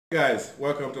Guys,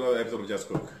 welcome to another episode of Just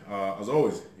Cook. As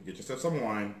always, get yourself some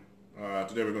wine.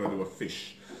 Today we're going to do a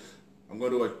fish. I'm going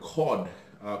to do a cod.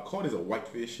 Cod is a white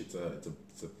fish. It's a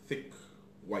thick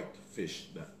white fish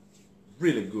that's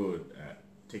really good at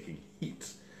taking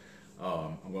heat.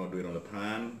 I'm going to do it on the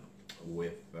pan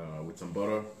with some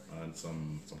butter and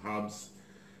some herbs.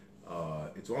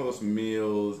 It's one of those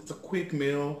meals. It's a quick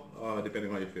meal,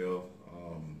 depending on how you feel.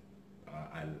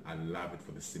 I love it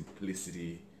for the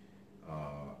simplicity.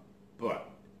 But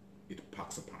it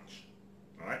packs a punch.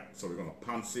 Alright, so we're gonna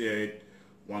pan-sear it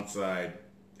one side.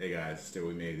 Hey guys, stay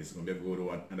with me, this is gonna be a good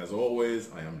one. And as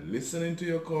always, I am listening to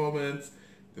your comments.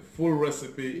 The full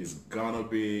recipe is gonna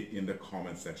be in the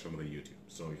comment section of the YouTube.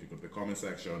 So if you go to the comment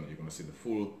section, you're gonna see the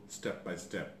full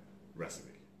step-by-step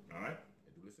recipe.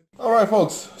 Alright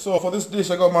folks, so for this dish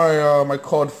I got my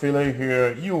cod fillet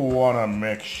here. You wanna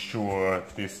make sure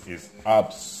this is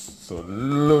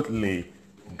absolutely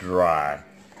dry.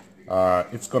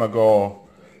 It's gonna go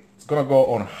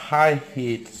on high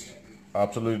heat,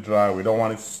 absolutely dry. We don't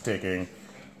want it sticking.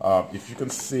 If you can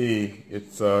see,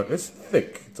 it's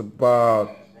thick. It's about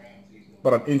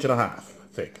an inch and a half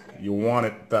thick. You want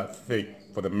it that thick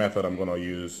for the method I'm gonna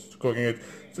use cooking it.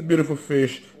 It's a beautiful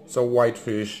fish. It's a white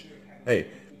fish. Hey,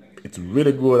 it's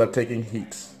really good at taking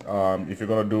heat. If you're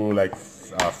gonna do like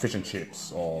fish and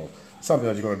chips or something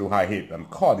that you're gonna do high heat, and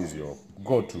cod is your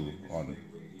go-to on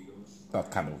that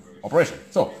kind of operation.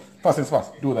 So first things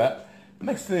first, do that.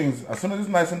 Next things, as soon as it's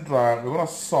nice and dry, we're gonna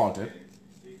salt it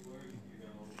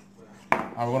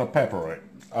and we're gonna pepper it.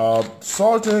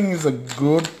 Salting is a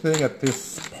good thing at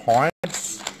this point.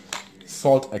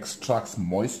 Salt extracts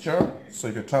moisture, so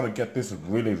if you're trying to get this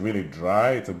really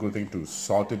dry, it's a good thing to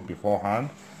salt it beforehand.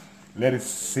 Let it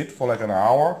sit for like an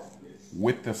hour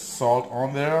with the salt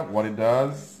on there. What it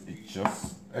does, it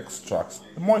just extracts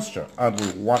the moisture, and we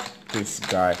want this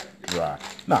guy dry.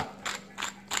 Now,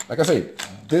 like I said,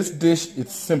 this dish,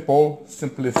 it's simple,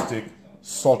 simplistic,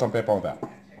 salt and pepper on that.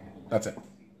 That's it.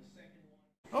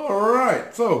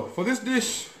 Alright, so for this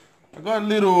dish, I got a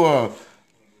little, I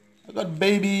got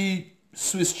baby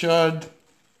Swiss chard.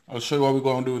 I'll show you what we're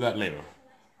going to do with that later.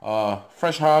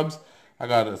 Fresh herbs, I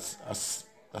got a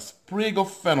sprig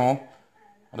of fennel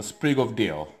and a sprig of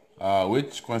dill.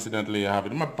 Which coincidentally I have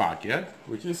it in my backyard,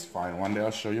 which is fine. One day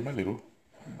I'll show you my little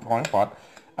growing pot.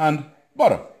 And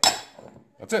butter.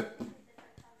 That's it.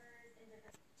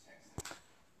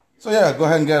 So yeah, go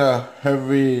ahead and get a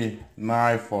heavy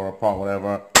knife or a pot,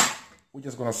 whatever. We're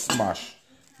just gonna smash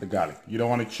the garlic. You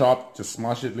don't want it chopped, just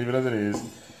smash it, leave it as it is.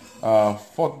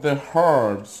 For the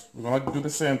herbs, we're gonna do the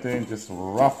same thing, just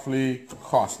roughly,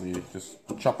 coarsely. Just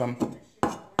chop them.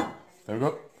 There we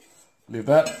go. Leave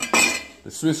that. The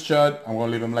Swiss chard, I'm going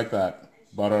to leave them like that.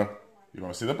 Butter, you're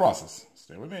going to see the process.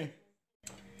 Stay with me.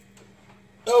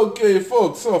 Okay,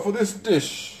 folks, so for this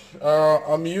dish,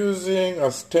 I'm using a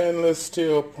stainless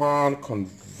steel pan.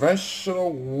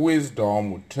 Conventional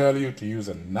wisdom would tell you to use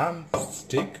a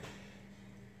non-stick.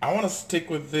 I want to stick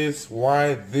with this.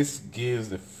 Why? This gives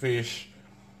the fish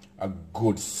a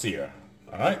good sear.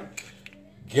 Alright?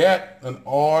 Get an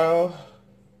oil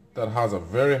that has a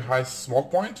very high smoke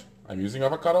point. I'm using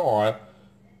avocado oil.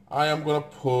 I am going to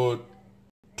put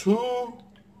 2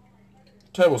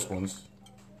 tablespoons.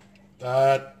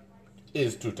 That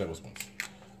is 2 tablespoons.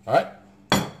 Alright?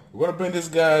 We're going to bring this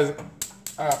guys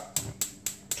up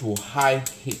to high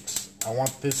heat. I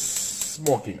want this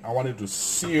smoking. I want it to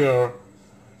sear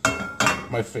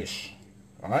my fish.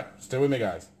 Alright? Stay with me,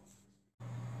 guys.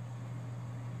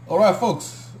 Alright,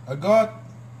 folks. I got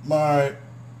my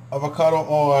avocado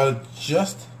oil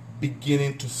just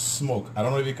beginning to smoke. I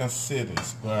don't know if you can see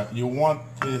this, but you want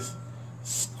this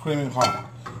screaming hot.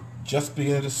 Just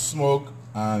beginning to smoke,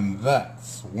 and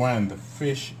that's when the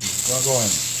fish is gonna go in.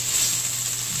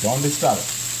 Don't disturb it.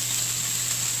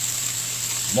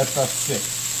 Let that sit.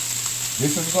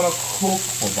 This is gonna cook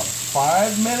for about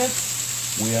 5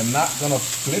 minutes. We are not gonna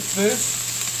flip this.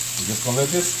 We're just gonna let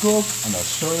this cook, and I'll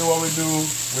show you what we do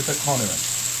with the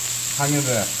condiments. Hang in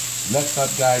there. Let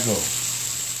that guy go.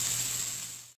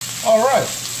 Alright,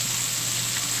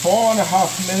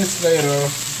 4.5 minutes later,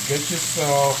 get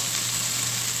yourself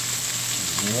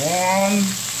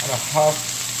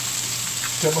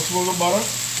 1.5 tablespoons of butter.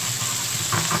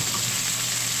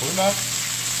 Put that.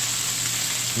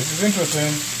 This is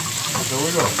interesting. There we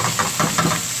go.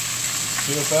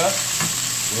 See with that?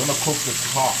 We're going to cook the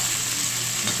top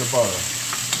with the butter.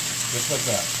 Just like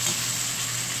that.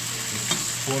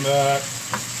 Just spoon that.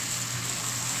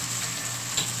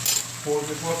 Hold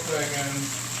it for a second.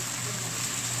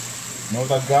 Now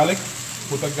that garlic,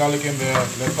 put the garlic in there,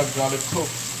 let that garlic cook.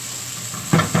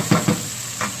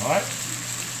 Alright? This is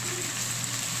interesting. So we're going to cook the top with the butter. Just like that. Spoon that. Hold it for a second. Now that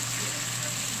garlic, put the garlic in there, let that garlic cook. Alright?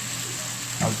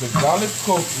 As the garlic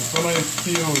cooks, it's going to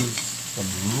infuse some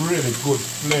really good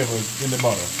flavors in the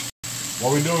butter.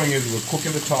 What we're doing is we're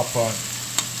cooking the top part,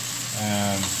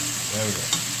 and there we go.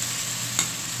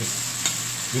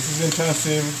 This is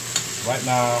intensive right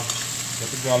now.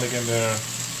 Get the garlic in there,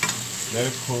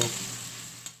 let it cook.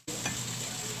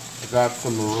 I got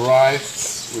some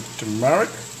rice with turmeric.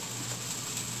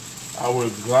 I will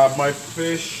grab my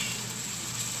fish.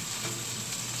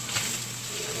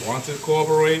 Once it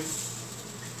cooperates,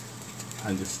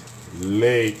 and just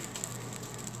lay it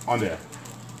on there.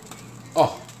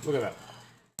 Oh, look at that.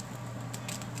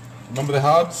 Remember the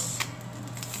herbs?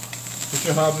 Put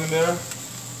your herbs in there.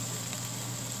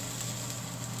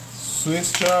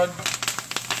 Swiss chard.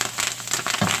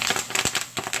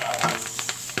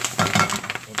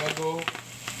 Let that go.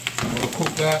 I'm going to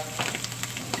cook that.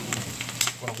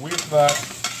 I'm going to whisk that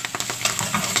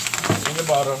in the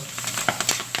butter.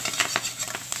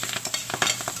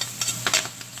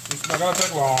 It's not going to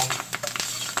take long.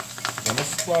 I'm going to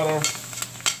splatter.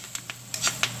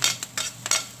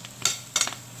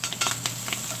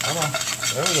 Come on.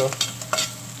 There we go.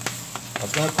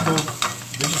 That's going to cook.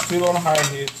 This is still on high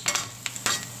heat.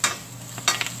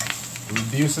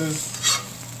 Reduces.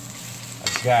 I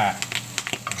got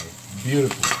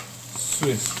beautiful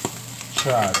Swiss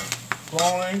chard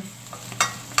flowing.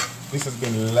 This has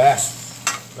been less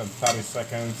than 30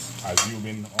 seconds as you've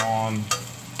been on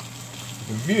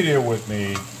the video with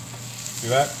me. See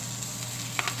that?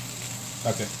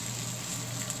 That's it.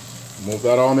 Move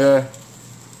that on there.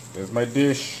 There's my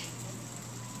dish.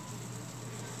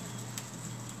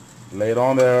 Lay it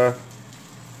on there.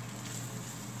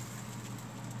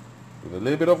 With a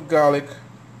little bit of garlic.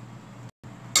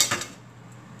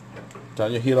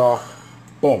 Turn your heat off.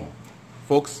 Boom.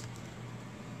 Folks,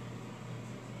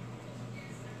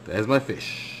 there's my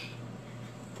fish.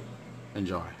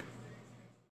 Enjoy.